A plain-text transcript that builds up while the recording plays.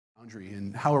Foundry,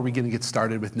 and how are we going to get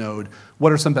started with Node?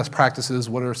 What are some best practices?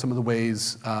 What are some of the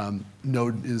ways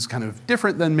Node is kind of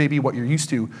different than maybe what you're used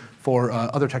to for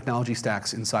other technology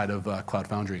stacks inside of Cloud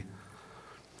Foundry?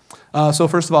 So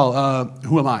first of all,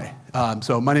 who am I?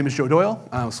 So my name is Doyle.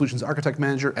 I'm a Solutions Architect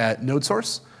Manager at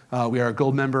NodeSource. We are a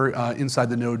gold member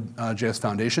inside the Node.js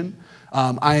Foundation.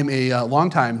 I am a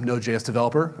longtime Node.js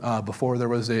developer before there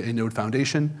was a Node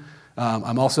Foundation.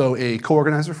 I'm also a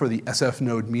co-organizer for the SF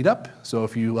Node meetup. So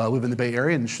if you live in the Bay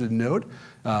Area and interested in Node,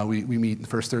 we meet the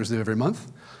first Thursday of every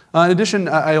month. In addition,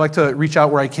 I like to reach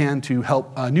out where I can to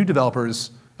help new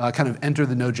developers kind of enter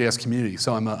the Node.js community.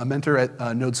 So I'm a mentor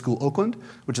at Node School Oakland,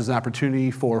 which is an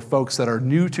opportunity for folks that are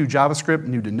new to JavaScript,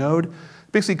 new to Node.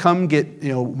 Basically come get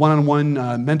one-on-one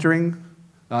mentoring,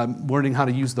 learning how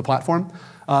to use the platform.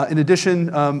 In addition,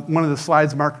 one of the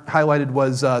slides Mark highlighted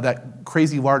was that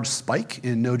crazy large spike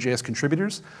in Node.js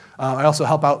contributors. I also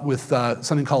help out with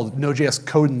something called Node.js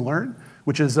Code and Learn,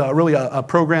 which is really a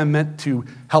program meant to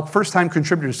help first-time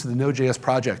contributors to the Node.js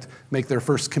project make their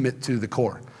first commit to the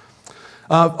core.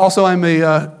 Also, I'm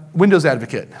a Windows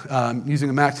advocate. Using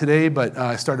a Mac today, but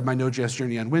I started my Node.js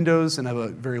journey on Windows and have a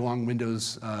very long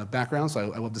Windows background,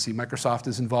 so I love to see Microsoft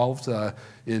is involved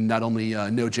in not only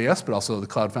Node.js, but also the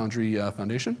Cloud Foundry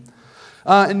Foundation.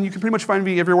 And you can pretty much find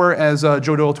me everywhere as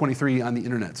Doyle23 on the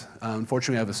internet.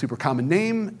 Unfortunately, I have a super common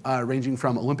name, ranging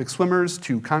from Olympic swimmers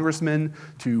to congressmen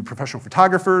to professional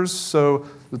photographers, so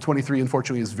the 23,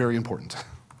 unfortunately, is very important.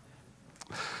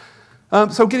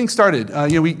 So getting started,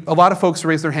 a lot of folks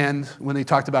raised their hand when they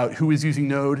talked about who is using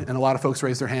Node, and a lot of folks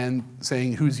raised their hand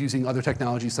saying who's using other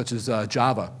technologies such as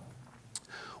Java.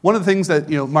 One of the things that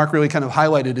Mark really kind of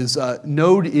highlighted is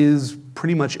Node is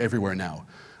pretty much everywhere now.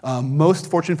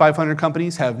 Most Fortune 500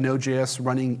 companies have Node.js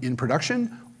running in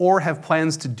production or have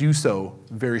plans to do so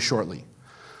very shortly.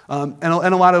 And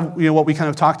a lot of what we kind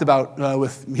of talked about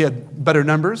we had better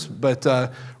numbers, but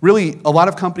really a lot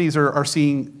of companies are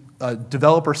seeing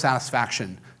developer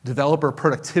satisfaction, developer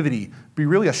productivity be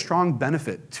really a strong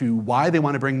benefit to why they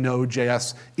want to bring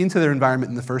Node.js into their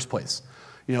environment in the first place.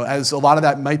 As a lot of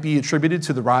that might be attributed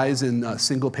to the rise in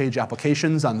single-page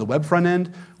applications on the web front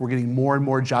end, we're getting more and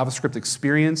more JavaScript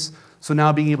experience. So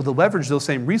now being able to leverage those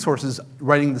same resources,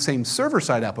 writing the same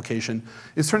server-side application,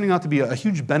 is turning out to be a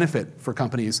huge benefit for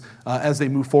companies as they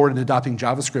move forward in adopting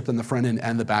JavaScript on the front end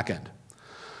and the back end.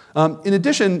 In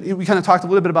addition, we kind of talked a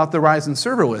little bit about the rise in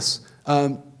serverless.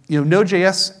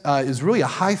 Node.js is really a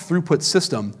high throughput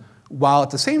system, while at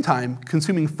the same time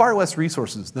consuming far less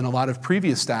resources than a lot of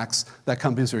previous stacks that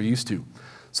companies are used to.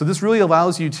 So this really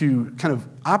allows you to kind of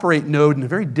operate Node in a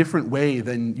very different way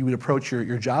than you would approach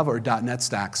your Java or .NET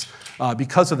stacks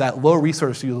because of that low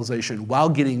resource utilization while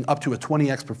getting up to a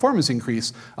 20x performance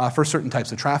increase for certain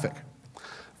types of traffic.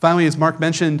 Finally, as Mark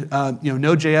mentioned,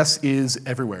 Node.js is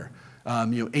everywhere.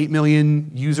 8 million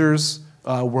users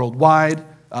worldwide.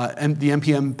 And the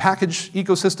NPM package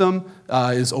ecosystem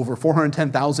is over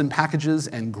 410,000 packages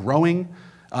and growing.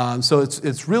 So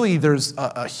it's really, there's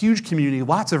a huge community,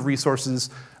 lots of resources,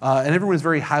 and everyone's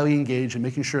very highly engaged in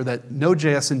making sure that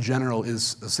Node.js in general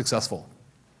is successful.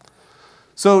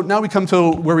 So now we come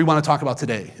to where we want to talk about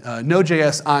today,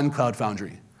 Node.js on Cloud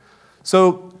Foundry.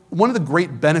 So one of the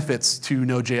great benefits to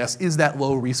Node.js is that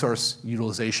low resource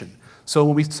utilization. So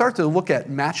when we start to look at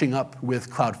matching up with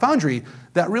Cloud Foundry,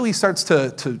 that really starts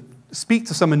to speak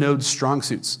to some of Node's strong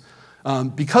suits.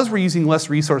 Because we're using less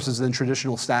resources than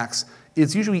traditional stacks,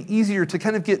 it's usually easier to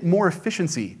kind of get more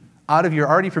efficiency out of your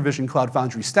already provisioned Cloud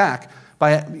Foundry stack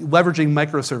by leveraging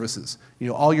microservices.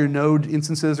 All your Node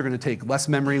instances are going to take less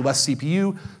memory, less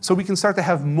CPU, so we can start to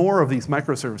have more of these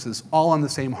microservices all on the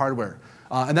same hardware.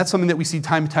 And that's something that we see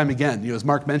time and time again. As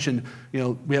Mark mentioned,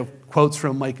 we have quotes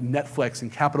from like Netflix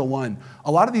and Capital One.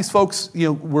 A lot of these folks,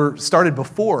 were started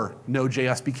before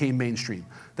Node.js became mainstream.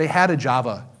 They had a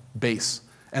Java base,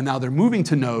 and now they're moving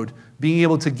to Node, being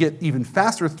able to get even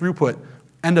faster throughput,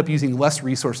 end up using less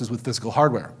resources with physical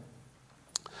hardware.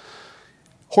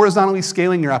 Horizontally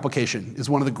scaling your application is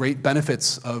one of the great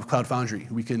benefits of Cloud Foundry.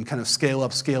 We can kind of scale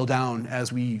up, scale down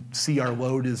as we see our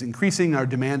load is increasing, our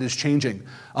demand is changing.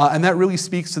 And that really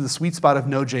speaks to the sweet spot of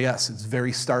Node.js. It's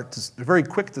very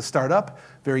quick to start up,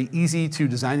 very easy to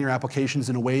design your applications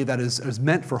in a way that is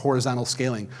meant for horizontal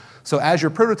scaling. So as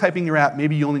you're prototyping your app,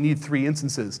 maybe you only need 3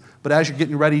 instances. But as you're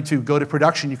getting ready to go to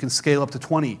production, you can scale up to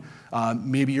 20.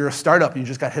 Maybe you're a startup and you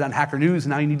just got hit on Hacker News, and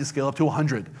now you need to scale up to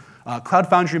 100. Cloud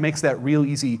Foundry makes that real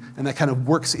easy, and that kind of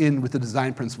works in with the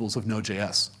design principles of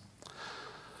Node.js.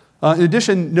 In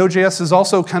addition, Node.js has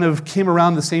also kind of came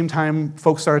around the same time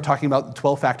folks started talking about the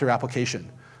 12-factor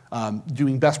application.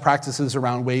 doing best practices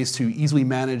around ways to easily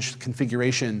manage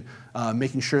configuration,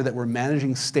 making sure that we're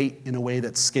managing state in a way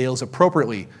that scales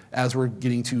appropriately as we're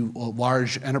getting to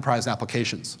large enterprise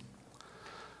applications.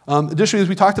 Additionally, as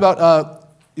we talked about,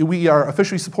 we are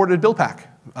officially supported BuildPack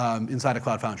inside of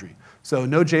Cloud Foundry. So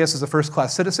Node.js is a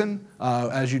first-class citizen.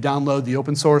 As you download the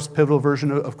open source pivotal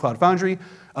version of Cloud Foundry,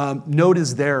 Node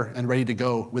is there and ready to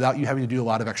go without you having to do a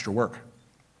lot of extra work.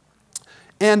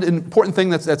 And an important thing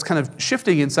that's kind of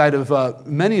shifting inside of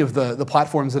many of the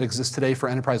platforms that exist today for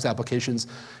enterprise applications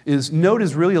is Node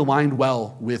is really aligned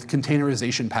well with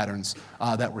containerization patterns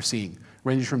that we're seeing,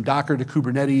 ranging from Docker to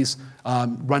Kubernetes,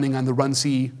 running on the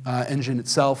runc engine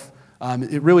itself.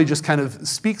 It really just kind of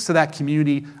speaks to that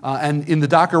community, and in the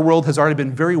Docker world has already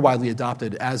been very widely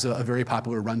adopted as a very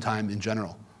popular runtime in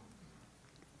general.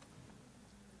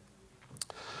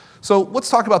 So let's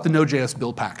talk about the Node.js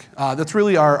BuildPack. That's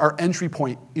really our entry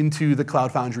point into the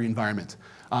Cloud Foundry environment.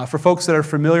 For folks that are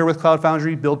familiar with Cloud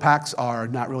Foundry, BuildPacks are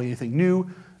not really anything new.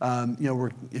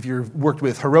 If you've worked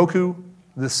with Heroku,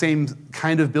 the same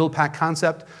kind of BuildPack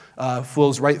concept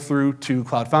flows right through to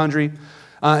Cloud Foundry.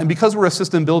 And because we're a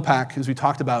system build pack, as we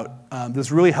talked about, this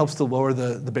really helps to lower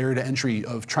the barrier to entry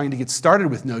of trying to get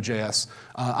started with Node.js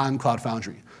on Cloud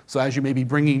Foundry. So as you may be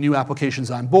bringing new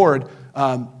applications on board,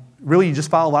 really you just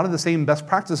follow a lot of the same best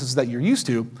practices that you're used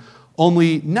to,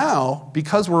 only now,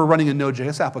 because we're running a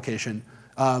Node.js application,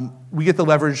 we get to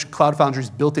leverage Cloud Foundry's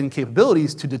built-in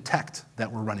capabilities to detect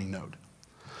that we're running Node.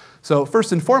 So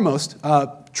first and foremost,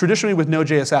 traditionally with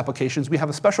Node.js applications, we have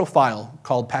a special file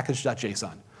called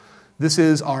package.json. This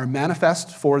is our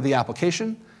manifest for the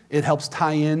application. It helps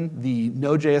tie in the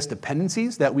Node.js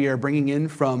dependencies that we are bringing in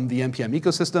from the NPM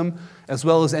ecosystem, as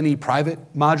well as any private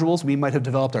modules we might have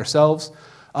developed ourselves,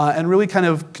 and really kind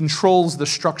of controls the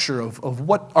structure of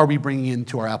what are we bringing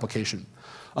into our application.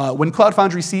 When Cloud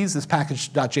Foundry sees this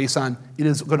package.json, it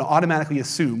is going to automatically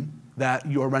assume that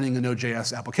you are running a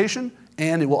Node.js application,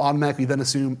 and it will automatically then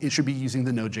assume it should be using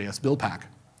the Node.js build pack.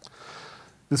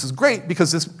 This is great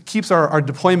because this keeps our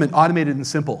deployment automated and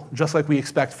simple, just like we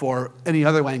expect for any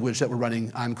other language that we're running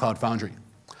on Cloud Foundry.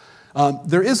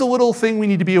 There is a little thing we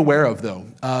need to be aware of, though,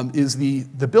 is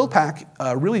the build pack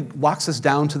really locks us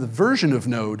down to the version of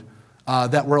Node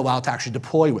that we're allowed to actually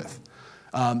deploy with.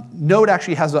 Node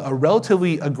actually has a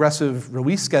relatively aggressive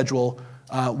release schedule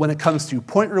when it comes to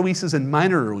point releases and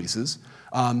minor releases.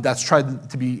 That's tried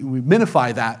to we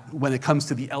minify that when it comes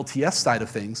to the LTS side of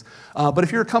things. But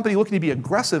if you're a company looking to be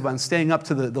aggressive on staying up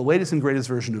to the latest and greatest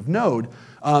version of Node,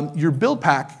 your build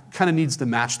pack kind of needs to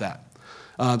match that.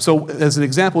 So as an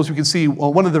example, as you can see,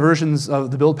 one of the versions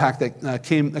of the build pack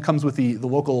that comes with the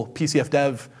local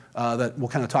cfenv that we'll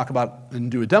kind of talk about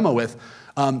and do a demo with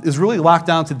is really locked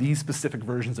down to these specific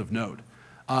versions of Node.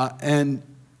 And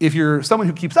if you're someone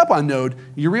who keeps up on Node,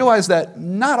 you realize that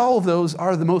not all of those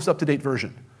are the most up-to-date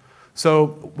version.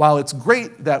 So while it's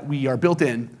great that we are built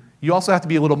in, you also have to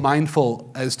be a little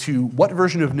mindful as to what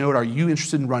version of Node are you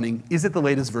interested in running. Is it the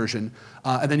latest version?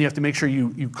 And then you have to make sure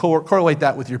you correlate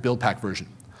that with your build pack version.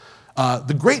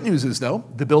 The great news is, though,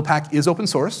 the build pack is open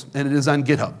source, and it is on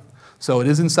GitHub. So it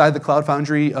is inside the Cloud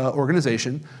Foundry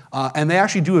organization, and they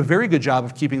actually do a very good job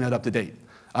of keeping that up to date.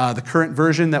 The current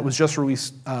version that was just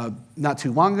released not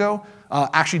too long ago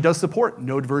actually does support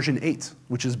Node version 8,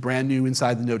 which is brand new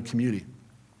inside the Node community.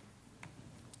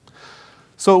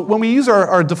 So when we use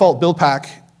our default build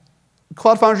pack,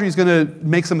 Cloud Foundry is going to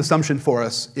make some assumption for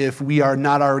us if we are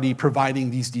not already providing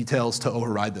these details to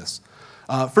override this.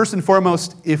 First and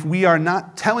foremost, if we are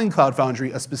not telling Cloud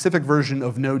Foundry a specific version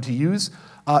of Node to use,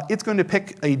 it's going to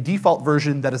pick a default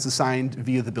version that is assigned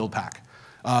via the build pack.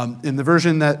 In the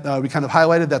version that we kind of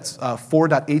highlighted, that's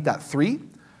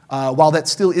 4.8.3. While that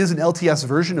still is an LTS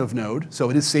version of Node, so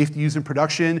it is safe to use in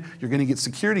production, you're going to get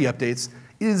security updates,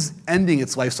 it is ending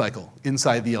its life cycle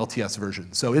inside the LTS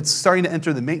version. So it's starting to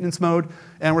enter the maintenance mode,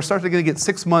 and we're starting to get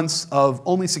 6 months of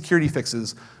only security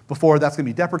fixes before that's going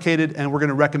to be deprecated, and we're going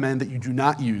to recommend that you do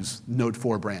not use Node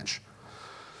 4 branch.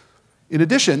 In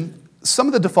addition, some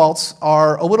of the defaults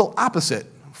are a little opposite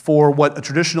for what a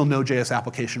traditional Node.js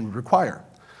application would require.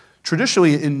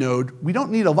 Traditionally in Node, we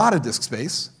don't need a lot of disk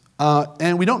space,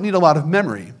 and we don't need a lot of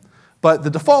memory. But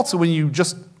the defaults when you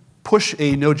just push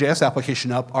a Node.js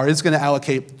application up it's going to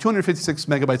allocate 256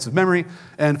 megabytes of memory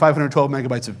and 512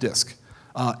 megabytes of disk.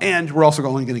 And we're also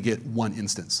only going to get one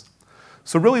instance.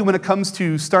 So really when it comes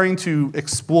to starting to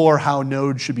explore how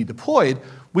Node should be deployed,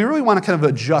 we really want to kind of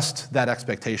adjust that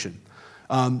expectation.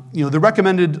 The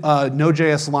recommended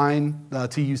Node.js line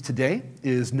to use today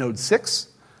is Node 6.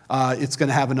 It's going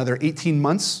to have another 18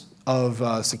 months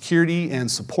of security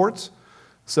and support.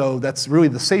 So that's really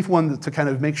the safe one to kind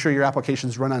of make sure your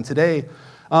applications run on today.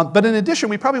 But in addition,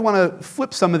 we probably want to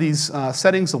flip some of these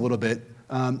settings a little bit.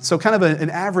 So kind of an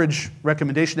average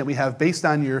recommendation that we have based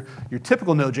on your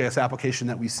typical Node.js application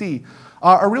that we see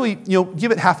are really,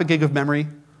 give it half a gig of memory.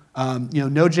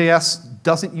 Node.js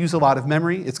doesn't use a lot of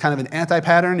memory. It's kind of an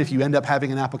anti-pattern if you end up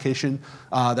having an application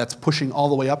that's pushing all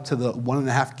the way up to the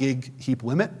 1.5 gig heap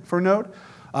limit for Node.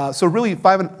 So really,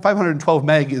 512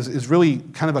 meg is really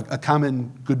kind of a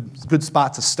common good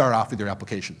spot to start off with your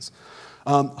applications.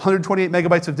 128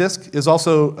 megabytes of disk is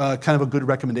also kind of a good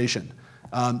recommendation.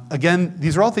 Again,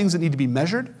 these are all things that need to be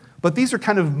measured, but these are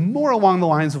kind of more along the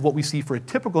lines of what we see for a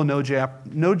typical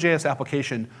Node.js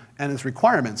application and its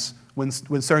requirements when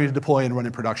starting to deploy and run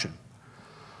in production.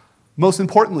 Most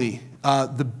importantly,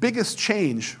 the biggest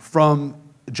change from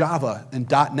Java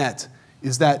and .NET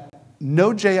is that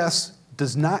Node.js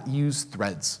does not use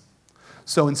threads.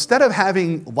 So instead of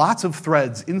having lots of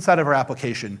threads inside of our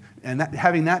application and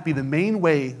having that be the main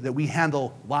way that we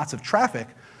handle lots of traffic,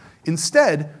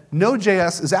 instead,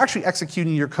 Node.js is actually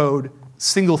executing your code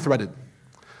single-threaded.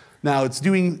 Now, it's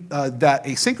doing that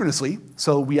asynchronously,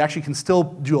 so we actually can still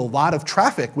do a lot of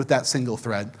traffic with that single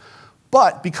thread.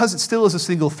 But because it still is a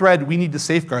single thread, we need to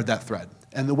safeguard that thread.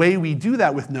 And the way we do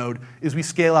that with Node is we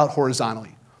scale out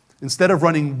horizontally. Instead of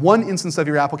running one instance of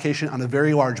your application on a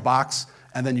very large box,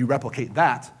 and then you replicate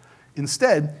that,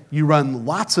 instead, you run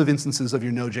lots of instances of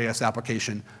your Node.js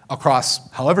application across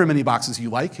however many boxes you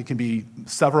like. It can be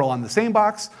several on the same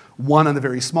box, one on a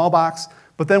very small box,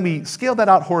 but then we scale that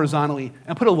out horizontally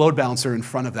and put a load balancer in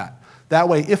front of that. That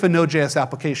way, if a Node.js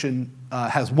application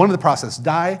has one of the processes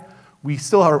die, we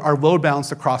still are load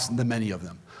balanced across the many of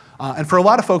them. And for a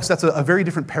lot of folks, that's a very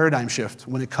different paradigm shift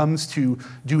when it comes to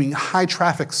doing high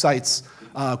traffic sites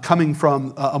coming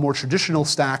from a more traditional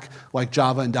stack like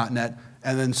Java and .NET,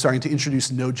 and then starting to introduce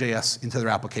Node.js into their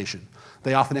application.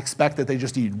 They often expect that they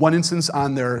just need one instance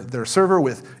on their server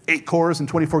with 8 cores and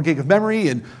 24 gig of memory,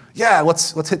 and yeah,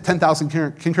 let's hit 10,000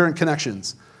 concurrent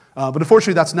connections. But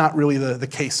unfortunately, that's not really the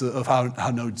case of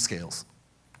how Node scales.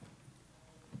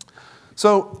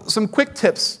 So some quick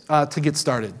tips to get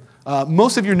started.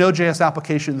 Most of your Node.js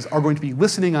applications are going to be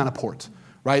listening on a port,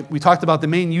 right? We talked about the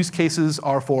main use cases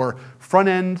are for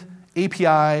front-end,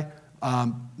 API,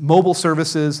 mobile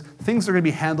services, things that are going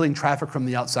to be handling traffic from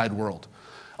the outside world.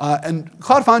 And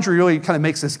Cloud Foundry really kind of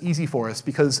makes this easy for us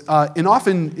because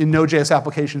often in Node.js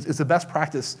applications, it's the best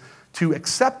practice to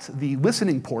accept the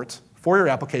listening port for your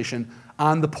application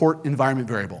on the port environment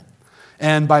variable.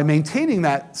 And by maintaining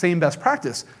that same best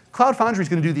practice, Cloud Foundry is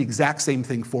going to do the exact same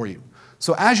thing for you.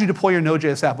 So as you deploy your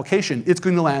Node.js application, it's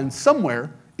going to land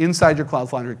somewhere inside your Cloud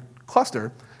Foundry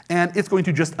cluster, and it's going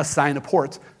to just assign a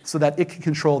port so that it can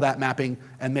control that mapping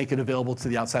and make it available to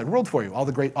the outside world for you, all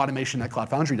the great automation that Cloud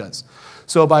Foundry does.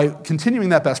 So by continuing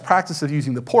that best practice of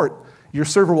using the port, your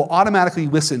server will automatically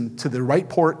listen to the right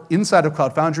port inside of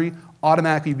Cloud Foundry,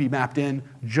 automatically be mapped in,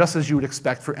 just as you would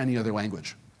expect for any other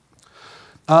language.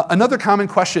 Another common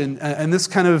question, and this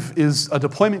kind of is a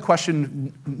deployment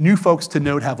question new folks to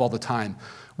Node have all the time.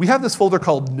 We have this folder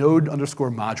called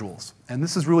node_modules, and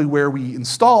this is really where we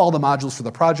install all the modules for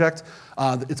the project.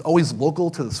 It's always local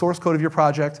to the source code of your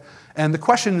project, and the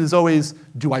question is always,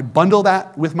 do I bundle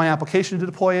that with my application to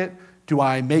deploy it? Do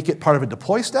I make it part of a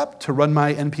deploy step to run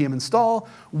my npm install?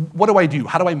 What do I do?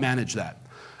 How do I manage that?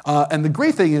 And the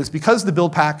great thing is, because the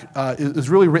build pack is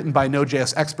really written by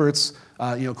Node.js experts,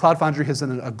 Cloud Foundry has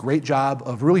done a great job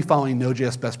of really following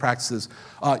Node.js best practices.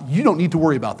 You don't need to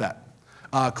worry about that.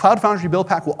 Cloud Foundry build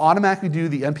pack will automatically do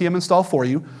the npm install for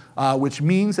you, which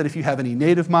means that if you have any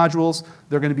native modules,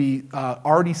 they're going to be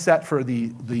already set for the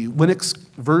Linux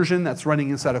version that's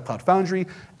running inside of Cloud Foundry.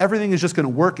 Everything is just going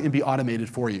to work and be automated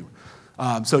for you.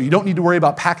 So you don't need to worry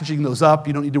about packaging those up.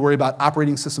 You don't need to worry about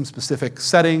operating system specific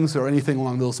settings or anything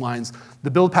along those lines. The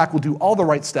build pack will do all the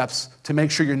right steps to make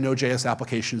sure your Node.js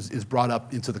application is brought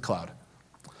up into the cloud.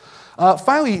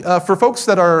 Finally, for folks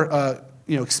that are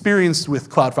experienced with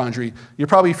Cloud Foundry, you're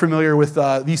probably familiar with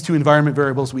these two environment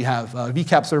variables we have,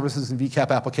 vcap services and vcap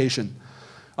application.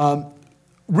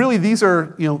 Really, these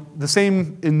are the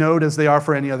same in Node as they are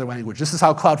for any other language. This is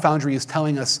how Cloud Foundry is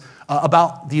telling us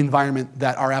about the environment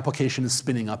that our application is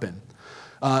spinning up in.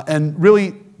 And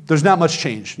really, there's not much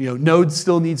change. Node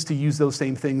still needs to use those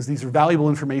same things. These are valuable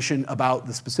information about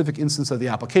the specific instance of the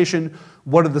application.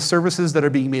 What are the services that are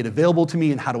being made available to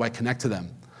me, and how do I connect to them?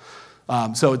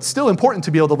 So it's still important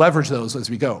to be able to leverage those as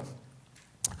we go.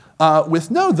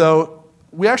 With Node, though,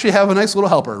 we actually have a nice little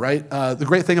helper, right? The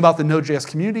great thing about the Node.js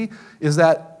community is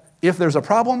that if there's a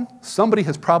problem, somebody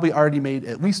has probably already made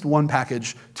at least one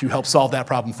package to help solve that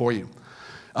problem for you.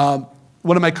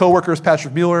 One of my coworkers,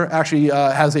 Patrick Mueller, actually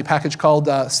has a package called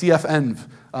cfenv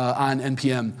on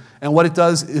NPM. And what it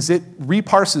does is it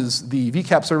reparses the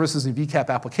VCAP services and VCAP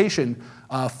application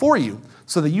for you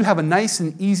so that you have a nice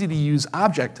and easy to use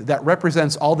object that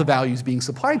represents all the values being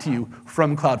supplied to you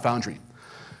from Cloud Foundry.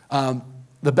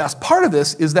 The best part of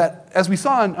this is that, as we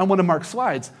saw on one of Mark's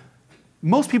slides,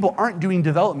 most people aren't doing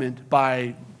development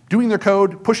by doing their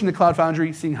code, pushing to Cloud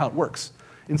Foundry, seeing how it works.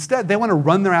 Instead, they want to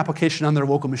run their application on their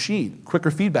local machine.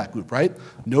 Quicker feedback loop, right?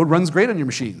 Node runs great on your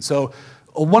machine. So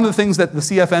one of the things that the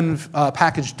cfenv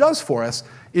package does for us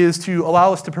is to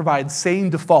allow us to provide sane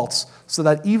defaults so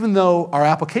that even though our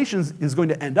application is going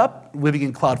to end up living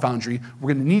in Cloud Foundry,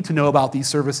 we're going to need to know about these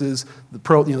services,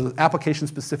 the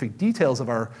application-specific details of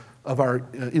our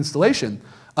installation.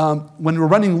 When we're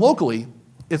running locally,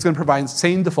 it's going to provide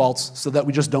sane defaults so that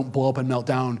we just don't blow up and melt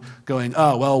down going,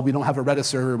 oh, well, we don't have a Redis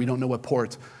server, we don't know what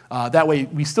port. That way,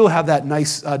 we still have that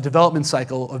nice development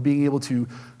cycle of being able to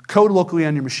code locally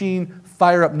on your machine,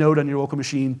 fire up Node on your local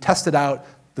machine, test it out,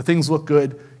 the things look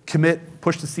good, commit,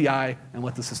 push to CI, and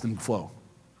let the system flow.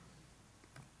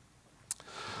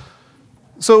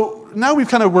 So now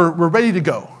we're ready to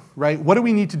go, right? What do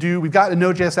we need to do? We've got a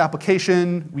Node.js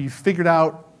application. We've figured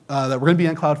out that we're going to be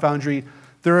on Cloud Foundry.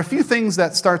 There are a few things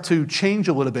that start to change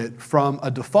a little bit from a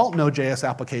default Node.js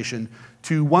application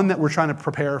to one that we're trying to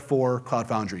prepare for Cloud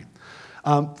Foundry.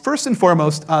 First and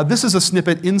foremost, this is a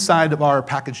snippet inside of our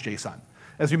package.json.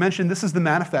 As we mentioned, this is the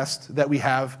manifest that we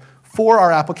have for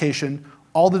our application,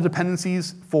 all the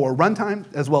dependencies for runtime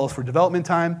as well as for development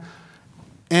time.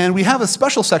 And we have a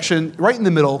special section right in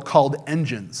the middle called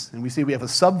engines. And we see we have a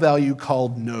sub-value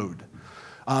called node.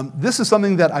 This is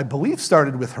something that I believe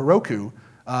started with Heroku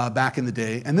back in the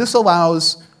day. And this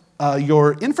allows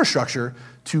your infrastructure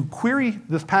to query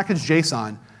this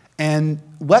package.json and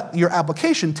let your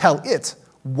application tell it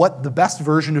what the best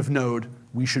version of Node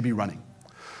we should be running.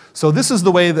 So this is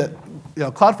the way that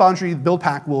Cloud Foundry build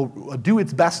pack will do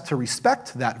its best to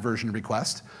respect that version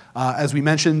request. As we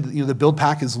mentioned, the build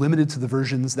pack is limited to the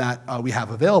versions that we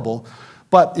have available.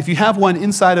 But if you have one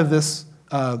inside of this,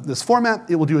 this format,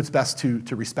 it will do its best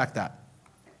to respect that.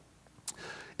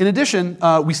 In addition,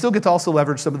 we still get to also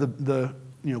leverage some of the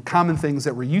common things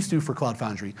that we're used to for Cloud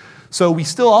Foundry. So we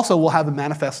still also will have a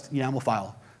manifest YAML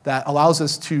file that allows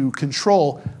us to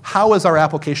control how is our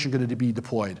application going to be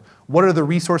deployed. What are the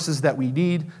resources that we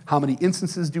need? How many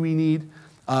instances do we need?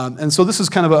 And so this is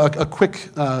kind of a quick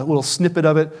little snippet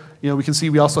of it. We can see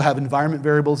we also have environment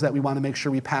variables that we want to make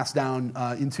sure we pass down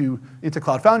into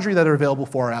Cloud Foundry that are available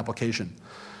for our application.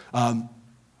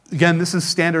 Again, this is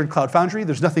standard Cloud Foundry.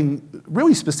 There's nothing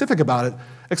really specific about it,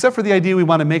 except for the idea we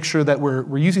want to make sure that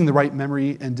we're using the right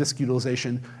memory and disk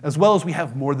utilization, as well as we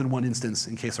have more than one instance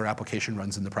in case our application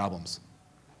runs into problems.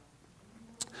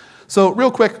 So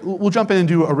real quick, we'll jump in and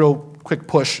do a real quick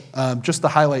push just to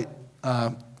highlight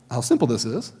how simple this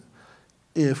is,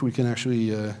 if we can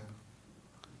actually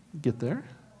get there.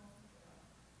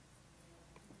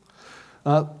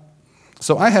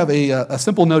 So I have a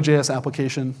simple Node.js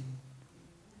application.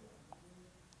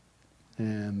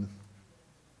 And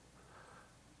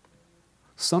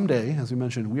someday, as we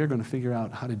mentioned, we are going to figure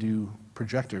out how to do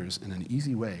projectors in an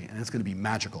easy way, and it's going to be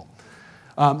magical.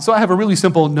 So I have a really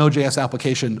simple Node.js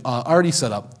application already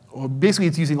set up. Basically,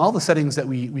 it's using all the settings that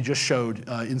we just showed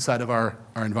inside of our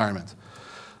environment.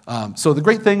 So the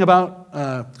great thing about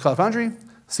Cloud Foundry,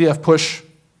 cf push,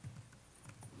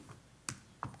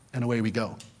 and away we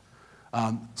go.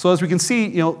 So as we can see,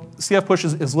 cf push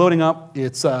is loading up.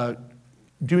 It's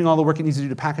doing all the work it needs to do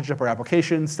to package up our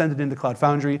application, send it into Cloud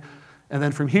Foundry. And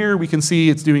then from here, we can see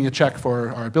it's doing a check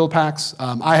for our build packs.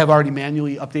 I have already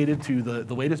manually updated to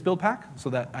the latest build pack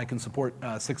so that I can support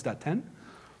 6.10.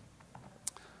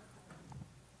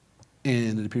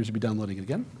 And it appears to be downloading it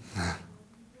again.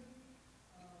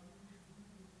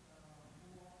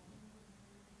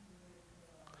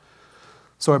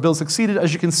 So our build succeeded.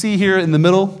 As you can see here in the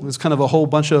middle, there's kind of a whole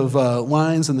bunch of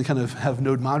lines, and they kind of have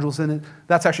Node modules in it.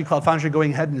 That's actually Cloud Foundry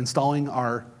going ahead and installing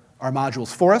our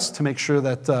modules for us to make sure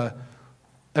that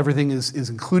everything is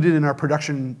included in our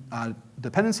production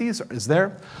dependencies, is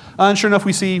there. And sure enough,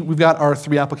 we see we've got our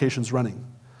 3 applications running.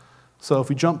 So if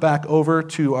we jump back over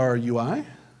to our UI,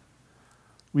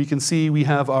 we can see we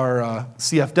have our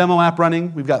CF demo app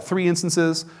running. We've got 3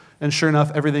 instances, and sure enough,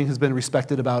 everything has been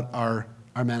respected about our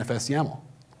manifest YAML.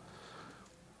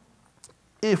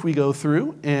 If we go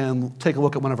through and take a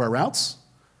look at one of our routes,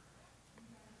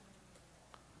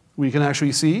 we can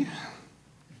actually see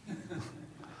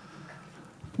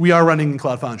we are running in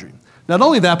Cloud Foundry. Not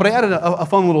only that, but I added a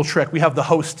fun little trick. We have the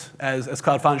host as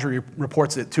Cloud Foundry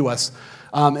reports it to us.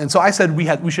 And so I said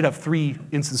we should have 3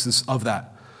 instances of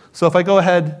that. So if I go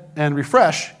ahead and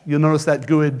refresh, you'll notice that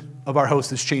GUID of our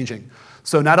host is changing.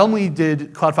 So not only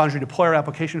did Cloud Foundry deploy our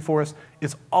application for us,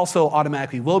 it's also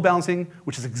automatically load balancing,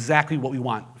 which is exactly what we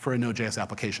want for a Node.js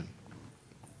application.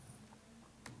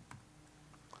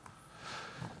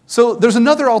 So there's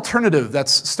another alternative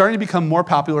that's starting to become more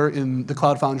popular in the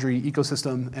Cloud Foundry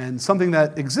ecosystem, and something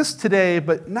that exists today,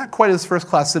 but not quite as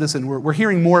first-class citizen. We're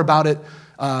hearing more about it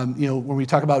when we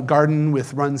talk about Garden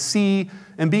with Run C,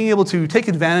 and being able to take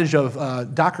advantage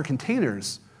of Docker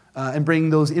containers and bring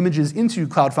those images into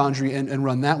Cloud Foundry and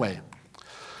run that way.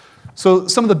 So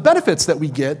some of the benefits that we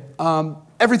get,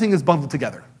 everything is bundled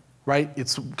together. Right?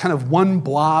 It's kind of one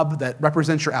blob that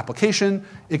represents your application.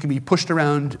 It can be pushed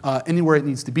around anywhere it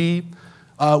needs to be.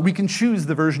 We can choose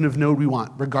the version of Node we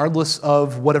want, regardless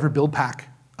of whatever build pack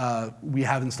we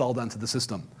have installed onto the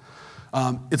system.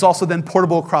 It's also then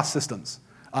portable across systems.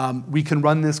 We can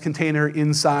run this container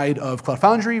inside of Cloud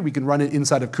Foundry. We can run it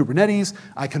inside of Kubernetes.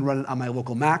 I can run it on my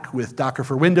local Mac with Docker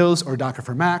for Windows or Docker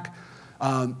for Mac.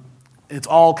 It's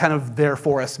all kind of there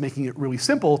for us, making it really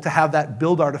simple to have that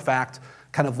build artifact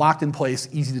kind of locked in place,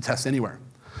 easy to test anywhere.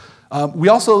 We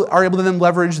also are able to then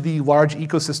leverage the large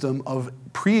ecosystem of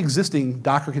pre-existing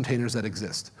Docker containers that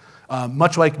exist.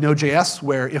 Much like Node.js,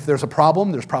 where if there's a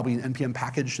problem, there's probably an NPM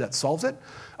package that solves it.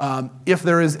 If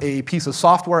there is a piece of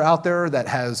software out there that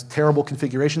has terrible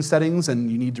configuration settings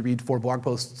and you need to read 4 blog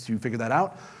posts to figure that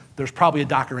out, there's probably a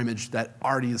Docker image that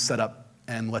already is set up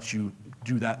and lets you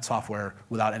do that software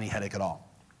without any headache at all.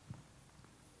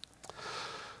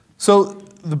 So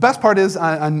the best part is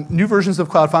on new versions of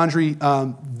Cloud Foundry,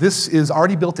 this is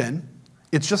already built in.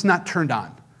 It's just not turned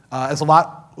on. As a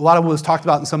lot of what was talked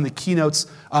about in some of the keynotes,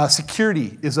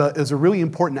 security is a really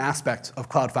important aspect of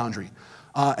Cloud Foundry.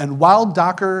 And while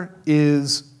Docker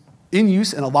is in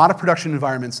use in a lot of production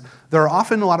environments, there are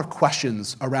often a lot of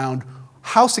questions around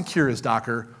how secure is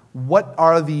Docker? What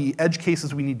are the edge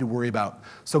cases we need to worry about?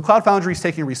 So Cloud Foundry is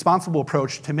taking a responsible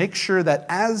approach to make sure that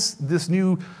as this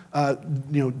new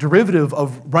derivative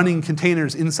of running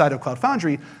containers inside of Cloud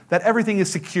Foundry, that everything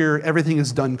is secure, everything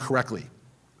is done correctly.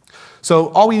 So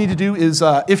all we need to do is,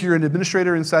 if you're an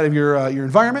administrator inside of your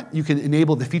environment, you can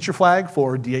enable the feature flag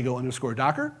for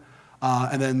Diego_Docker,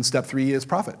 and then step 3 is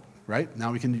profit, right?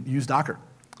 Now we can use Docker.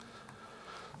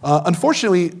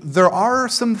 Unfortunately, there are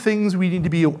some things we need to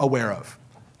be aware of.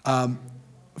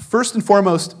 First and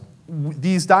foremost,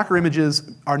 these Docker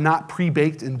images are not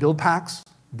pre-baked in build packs.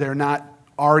 They're not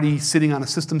already sitting on a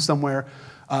system somewhere.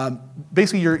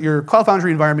 Basically, your Cloud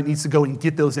Foundry environment needs to go and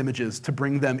get those images to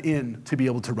bring them in to be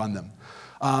able to run them.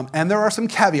 And there are some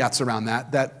caveats around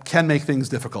that can make things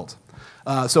difficult.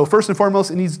 So first and foremost,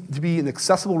 it needs to be an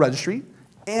accessible registry,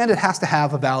 and it has to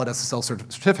have a valid SSL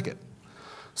certificate.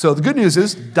 So the good news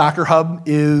is Docker Hub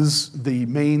is the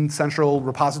main central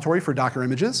repository for Docker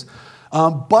images,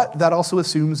 but that also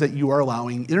assumes that you are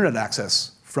allowing internet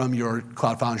access from your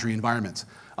Cloud Foundry environment.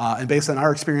 And based on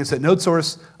our experience at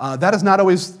NodeSource, that is not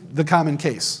always the common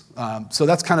case. So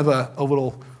that's kind of a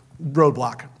little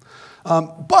roadblock.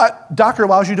 But Docker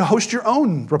allows you to host your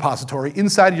own repository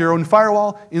inside your own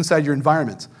firewall, inside your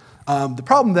environment. The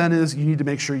problem then is you need to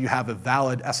make sure you have a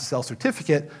valid SSL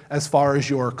certificate as far as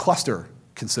your cluster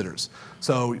considers.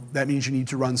 So that means you need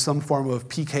to run some form of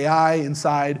PKI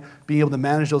inside, being able to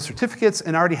manage those certificates,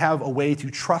 and already have a way to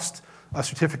trust a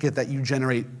certificate that you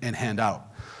generate and hand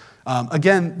out.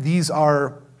 Again, these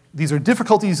are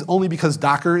difficulties only because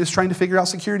Docker is trying to figure out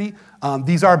security.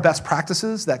 These are best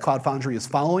practices that Cloud Foundry is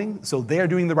following, so they are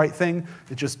doing the right thing.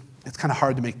 It's kind of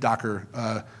hard to make Docker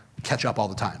catch up all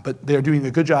the time, but they're doing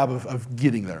a good job of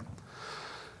getting there.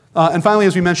 And finally,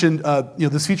 as we mentioned,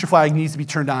 this feature flag needs to be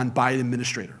turned on by an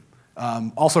administrator.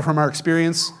 Also from our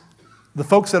experience, the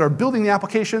folks that are building the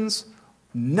applications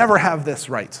never have this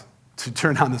right to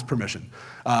turn on this permission.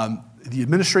 The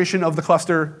administration of the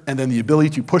cluster and then the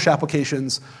ability to push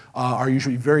applications are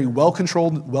usually very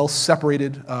well-controlled,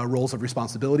 well-separated roles of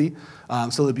responsibility.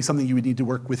 So it'd be something you would need to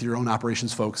work with your own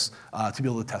operations folks to be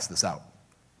able to test this out.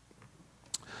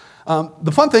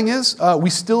 The fun thing is we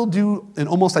still do an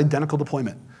almost identical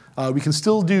deployment. We can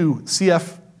still do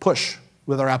CF push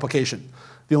with our application.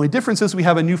 The only difference is we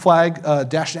have a new flag,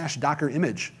 --Docker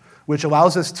image, which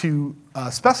allows us to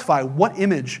specify what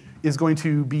image is going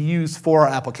to be used for our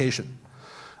application.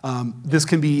 This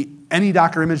can be any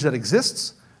Docker image that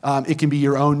exists. It can be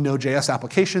your own Node.js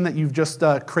application that you've just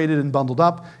created and bundled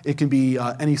up. It can be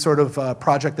any sort of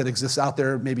project that exists out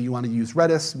there. Maybe you want to use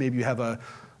Redis. Maybe you have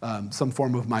some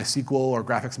form of MySQL or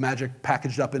graphics magic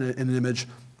packaged up in an image.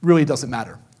 Really doesn't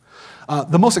matter.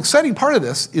 The most exciting part of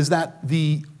this is that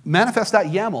the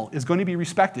manifest.yaml is going to be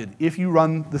respected if you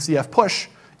run the cf push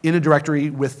in a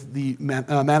directory with the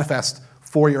manifest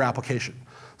for your application.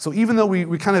 So even though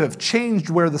we kind of have changed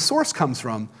where the source comes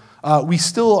from, we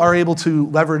still are able to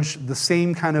leverage the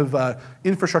same kind of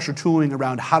infrastructure tooling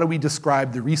around how do we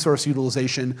describe the resource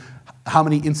utilization, how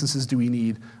many instances do we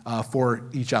need for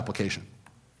each application.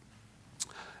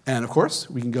 And of course,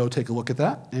 we can go take a look at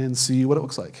that and see what it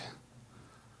looks like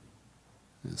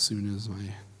as soon as my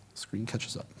screen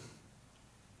catches up.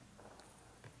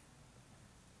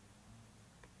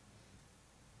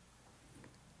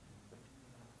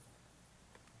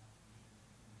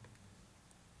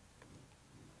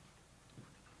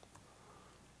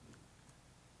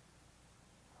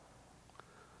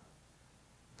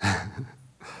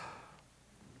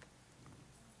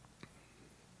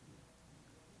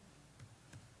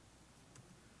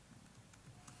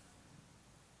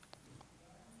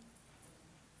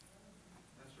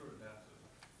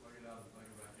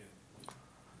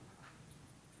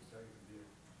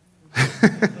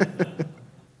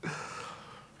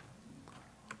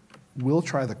 We'll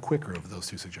try the quicker of those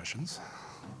two suggestions.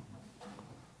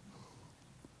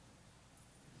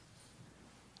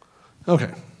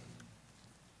 Okay.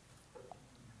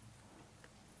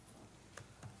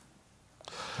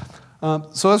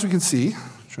 So as we can see,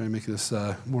 try and make this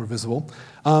more visible,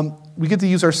 we get to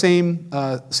use our same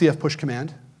cf push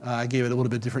command. I gave it a little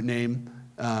bit different name.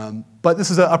 But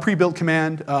this is a pre-built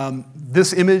command.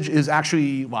 This image is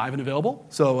actually live and available.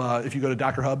 So if you go to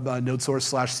Docker Hub,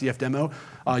 NodeSource/cfdemo,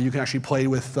 you can actually play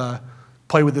with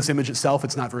this image itself.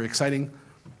 It's not very exciting.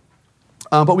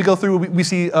 But we go through, we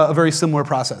see a very similar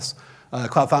process.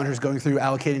 Cloud Foundry is going through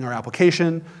allocating our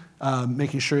application,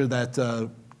 making sure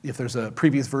that if there's a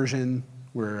previous version,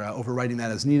 we're overwriting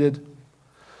that as needed.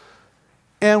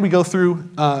 And we go through,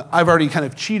 I've already kind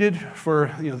of cheated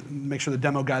for, make sure the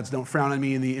demo gods don't frown on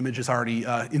me and the image is already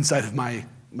inside of my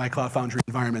Cloud Foundry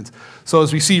environment. So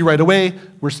as we see right away,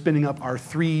 we're spinning up our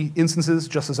 3 instances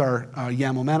just as our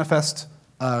YAML manifest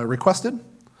requested.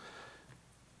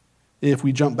 If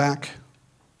we jump back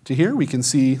to here, we can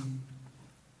see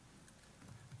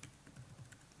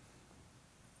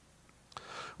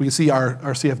our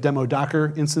CF demo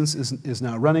Docker instance is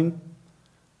now running.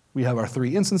 We have our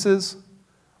 3 instances.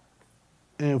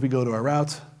 And if we go to our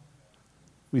route,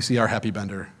 we see our happy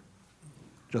bender,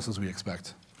 just as we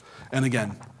expect. And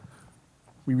again,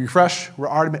 we refresh, we're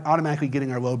automatically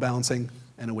getting our load balancing,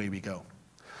 and away we go.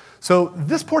 So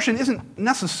this portion isn't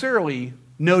necessarily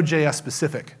Node.js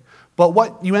specific, but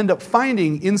what you end up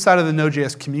finding inside of the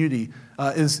Node.js community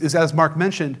is, as Mark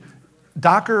mentioned,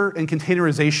 Docker and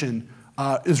containerization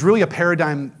is really a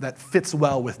paradigm that fits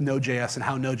well with Node.js and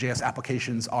how Node.js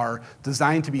applications are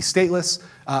designed to be stateless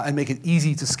and make it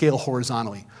easy to scale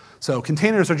horizontally. So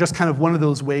containers are just kind of one of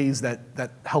those ways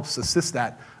that helps assist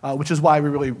that, which is why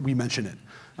we mention it.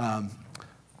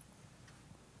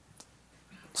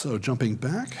 So jumping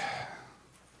back.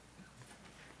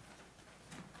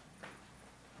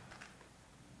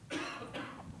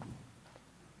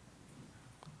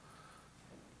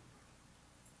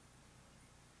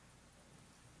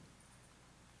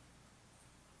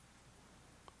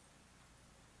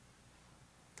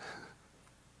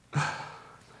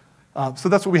 So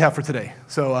that's what we have for today.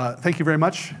 So thank you very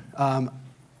much. Do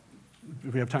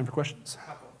we have time for questions?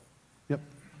 Yep.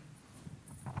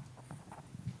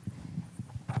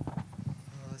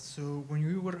 So when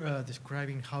you were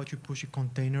describing how to push a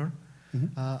container,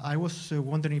 I was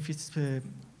wondering if it's,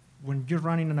 when you're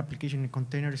running an application in a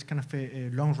container, it's kind of a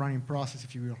long-running process,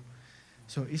 if you will.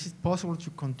 So is it possible to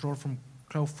control from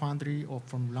Cloud Foundry or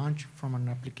from launch from an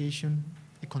application,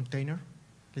 a container?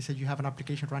 Let's say you have an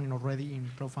application running already in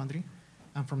Cloud Foundry,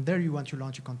 and from there you want to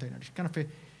launch a container. It's kind of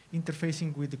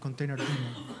interfacing with the container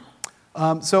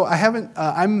daemon. So I haven't,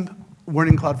 I'm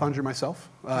learning Cloud Foundry myself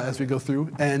as we go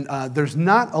through, and there's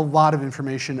not a lot of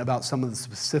information about some of the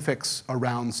specifics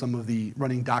around some of the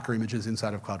running Docker images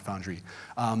inside of Cloud Foundry.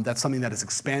 That's something that is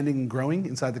expanding and growing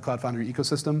inside the Cloud Foundry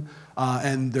ecosystem,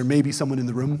 and there may be someone in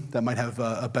the room that might have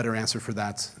a better answer for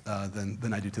that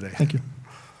than I do today. Thank you.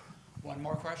 One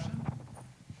more question.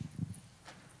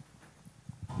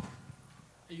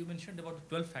 You mentioned about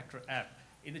the 12-factor app.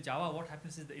 In the Java, what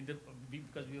happens is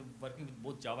because we are working with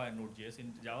both Java and Node.js,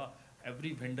 in Java,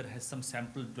 every vendor has some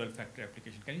sample 12-factor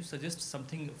application. Can you suggest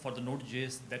something for the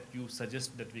Node.js that you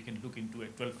suggest that we can look into a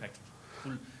full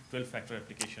 12-factor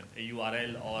application, a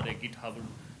URL or a GitHub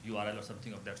URL or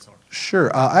something of that sort?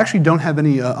 Sure. I actually don't have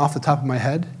any off the top of my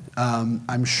head.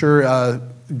 I'm sure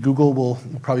Google will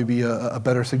probably be a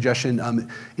better suggestion.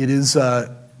 It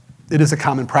is a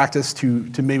common practice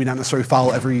to maybe not necessarily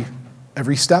follow every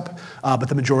every step, but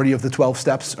the majority of the 12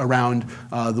 steps around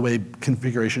the way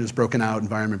configuration is broken out,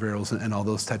 environment variables, and all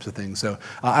those types of things. So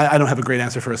I don't have a great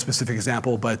answer for a specific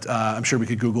example, but I'm sure we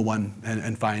could Google one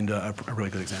and find a really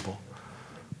good example.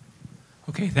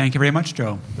 Okay, thank you very much, Joe.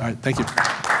 All right, thank you.